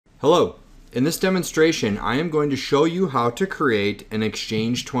Hello. In this demonstration, I am going to show you how to create an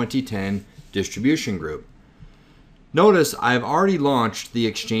Exchange 2010 distribution group. Notice I've already launched the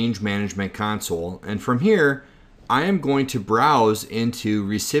Exchange Management Console, and from here I am going to browse into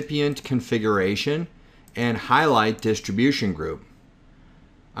Recipient Configuration and highlight Distribution Group.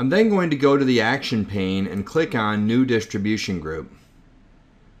 I'm then going to go to the Action pane and click on New Distribution Group.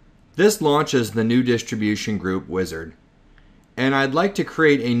 This launches the New Distribution Group wizard. And I'd like to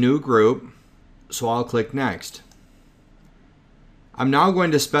create a new group, so I'll click Next. I'm now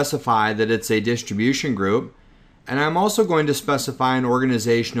going to specify that it's a distribution group, and I'm also going to specify an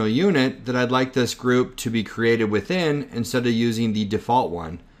organizational unit that I'd like this group to be created within instead of using the default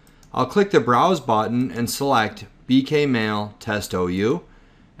one. I'll click the Browse button and select BK Mail Test OU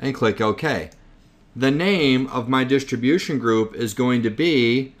and click OK. The name of my distribution group is going to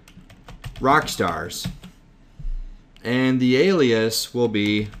be Rockstars, and the alias will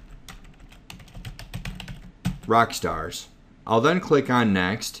be Rockstars. I'll then click on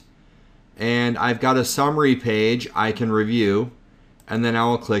Next, and I've got a summary page I can review, and then I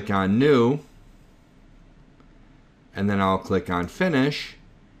will click on New, and then I'll click on Finish.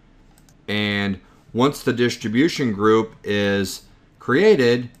 And once the distribution group is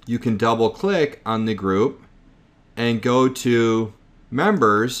created, you can double click on the group and go to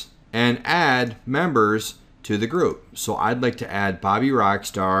Members and add members to the group. So I'd like to add Bobby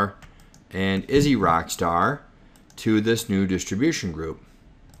Rockstar and Izzy Rockstar to this new distribution group,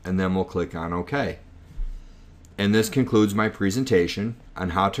 and then we'll click on OK. And this concludes my presentation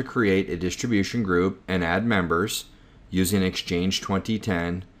on how to create a distribution group and add members using Exchange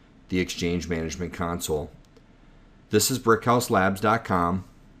 2010, the Exchange Management Console. This is BrickhouseLabs.com,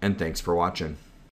 and thanks for watching.